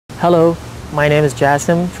Hello, my name is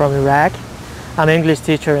Jasim from Iraq. I'm an English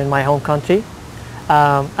teacher in my home country.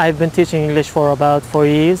 I've been teaching English for about 4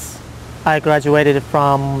 years. I graduated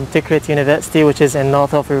from Tikrit University, which is in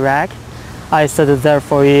north of Iraq. I studied there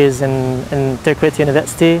 4 years in Tikrit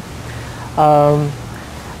University.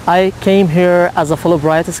 I came here as a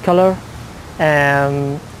Fulbright scholar,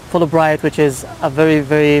 and Fulbright, which is a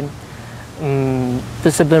very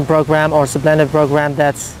disciplined program or supplemental program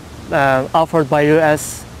that's offered by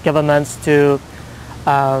U.S. governments to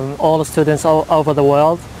all students all over the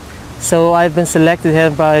world. So I've been selected here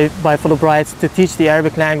by Fulbright to teach the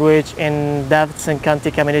Arabic language in Davidson County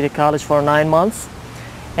Community College for 9 months.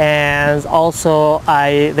 And also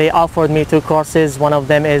they offered me 2 courses. One of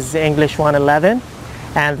them is English 111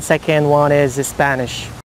 and the second one is Spanish.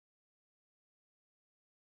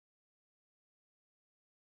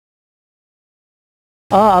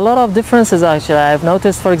 A lot of differences actually. I've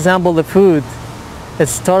noticed, for example, the food.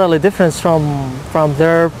 It's totally different from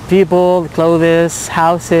their people, clothes,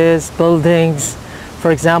 houses, buildings. For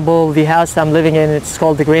example, the house I'm living in, it's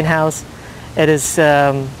called the greenhouse. It is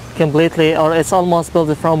completely, or it's almost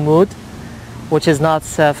built from wood, which is not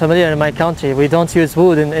familiar in my country. We don't use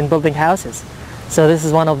wood in building houses. So this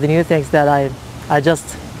is one of the new things that I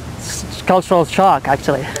just, cultural shock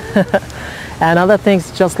actually. And other things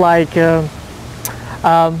just like the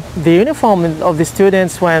uniform of the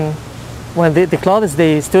students when the clothes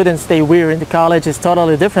the students they wear in the college is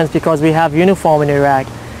totally different, because we have uniform in Iraq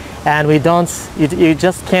and we don't, you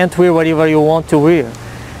just can't wear whatever you want to wear.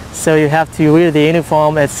 So you have to wear the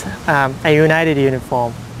uniform. It's a united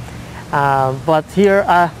uniform. But here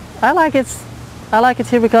I like it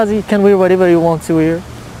here because you can wear whatever you want to wear.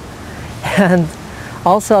 And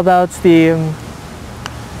also about the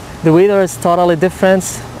weather is totally different.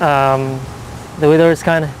 The weather is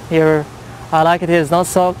kind of here, I like it here. It's not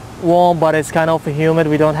so warm, but it's kind of humid.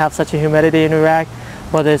 We don't have such a humidity in Iraq,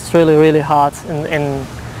 but it's really hot in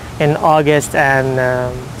August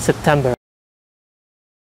and September.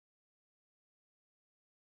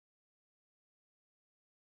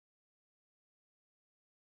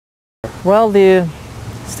 Well, the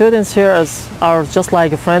students here are just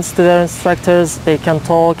like friends to their instructors. They can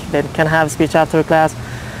talk, they can have speech after class.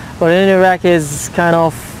 But in Iraq is kind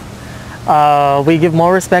of, we give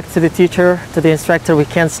more respect to the teacher, to the instructor. We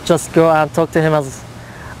can't just go and talk to him as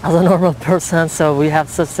a normal person, so we have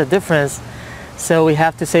such a difference. So we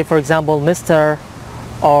have to say, for example, Mr.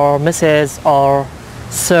 or Mrs. or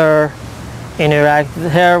Sir in Iraq.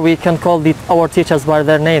 Here we can call our teachers by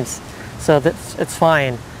their names, so it's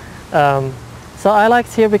fine. So I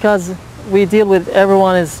liked here because we deal with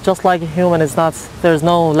everyone is just like a human. It's not, there's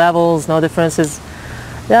no levels, no differences.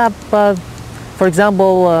 Yeah, but for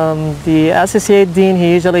example, the associate dean,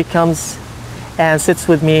 he usually comes and sits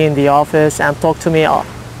with me in the office and talk to me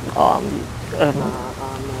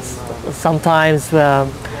sometimes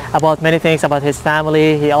about many things, about his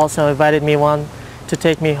family. He also invited me to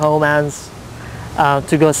take me home and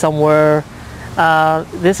to go somewhere.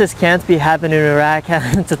 This can't be happening in Iraq.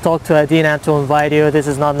 To talk to a dean and to invite you, this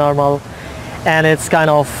is not normal. And it's kind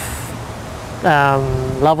of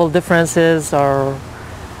level differences, or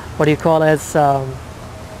what do you call it,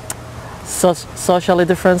 socially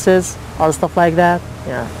differences or stuff like that.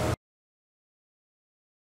 Yeah.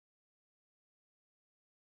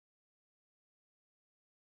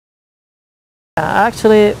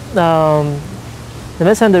 Actually, the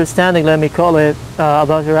misunderstanding, let me call it,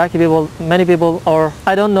 about Iraqi people, many people, or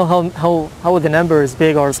I don't know how the number is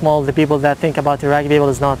big or small. The people that think about Iraqi people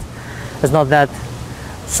is not that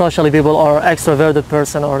socially people or extroverted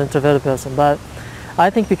person or introverted person. But I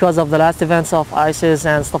think because of the last events of ISIS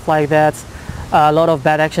and stuff like that, a lot of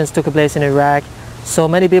bad actions took place in Iraq. So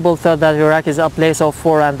many people thought that Iraq is a place of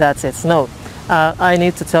war and that's it. No, I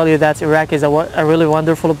need to tell you that Iraq is a really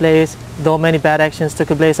wonderful place, though many bad actions took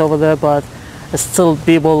place over there, but still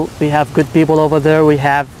we have good people over there. We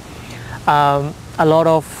have a lot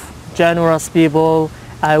of generous people.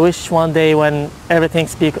 I wish one day when everything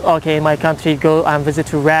speaks okay in my country, go and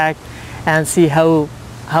visit Iraq and see how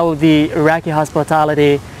the Iraqi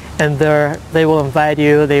hospitality, and they will invite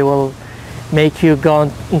you, they will make you go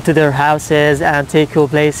into their houses and take you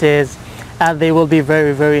places, and they will be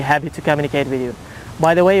very happy to communicate with you.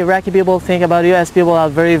 By the way, Iraqi people think about US people are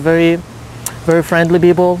very friendly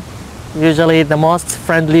people. Usually the most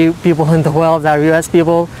friendly people in the world are US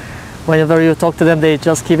people. Whenever you talk to them, they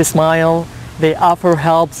just keep a smile. They offer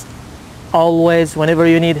helps always whenever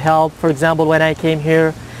you need help. For example, when I came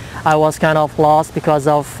here, I was kind of lost because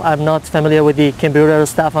I'm not familiar with the computer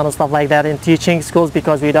stuff and stuff like that in teaching schools,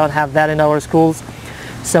 because we don't have that in our schools.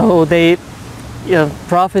 So they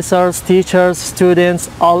professors, teachers, students,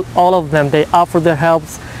 all of them, they offer their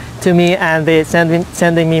helps to me, and they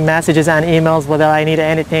sending me messages and emails whether I need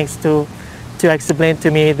anything to explain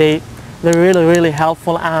to me. They're really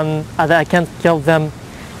helpful, and I can't call them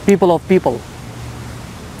people of people.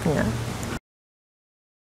 Yeah.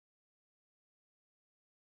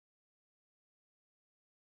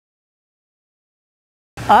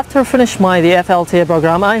 After finish the FLTA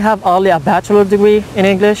program, I have only a bachelor degree in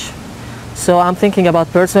English, so I'm thinking about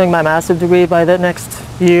pursuing my master's degree by the next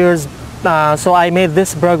years. So I made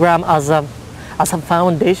this program as a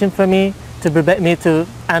foundation for me to prepare me to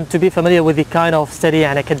be familiar with the kind of study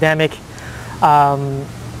and academic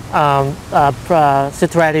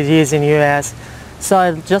strategies in US.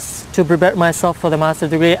 So just to prepare myself for the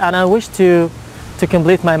master's degree, and I wish to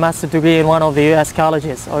complete my master's degree in one of the US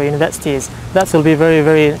colleges or universities. That will be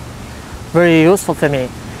very useful for me.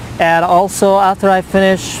 And also, after I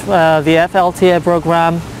finish the FLTA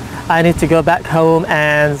program, I need to go back home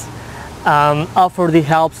and offer the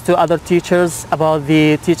helps to other teachers about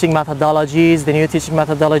the teaching methodologies, the new teaching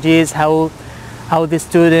methodologies, how the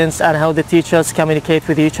students and how the teachers communicate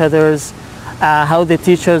with each others, how the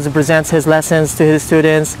teachers presents his lessons to his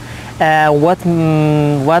students, what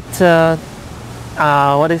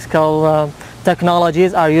is called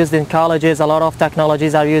technologies are used in colleges. A lot of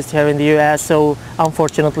technologies are used here in the US, so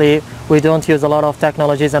unfortunately we don't use a lot of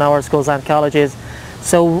technologies in our schools and colleges.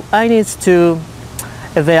 So I need to,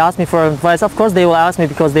 if they ask me for advice, of course they will ask me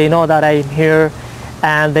because they know that I'm here,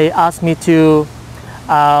 and they ask me to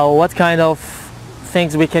what kind of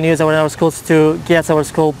things we can use in our schools to get our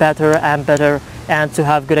school better and better, and to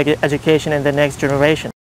have good education in the next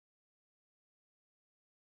generation.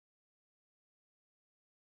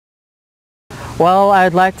 Well,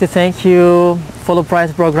 I'd like to thank you,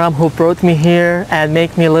 Fulbright program, who brought me here and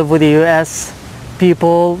make me live with the US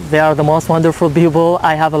people. They are the most wonderful people.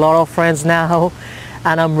 I have a lot of friends now,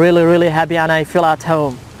 and I'm really happy, and I feel at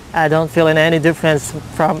home. I don't feel any difference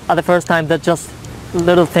from the first time that just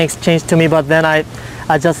little things changed to me, but then I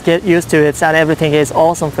just get used to it, and everything is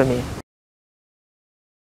awesome for me.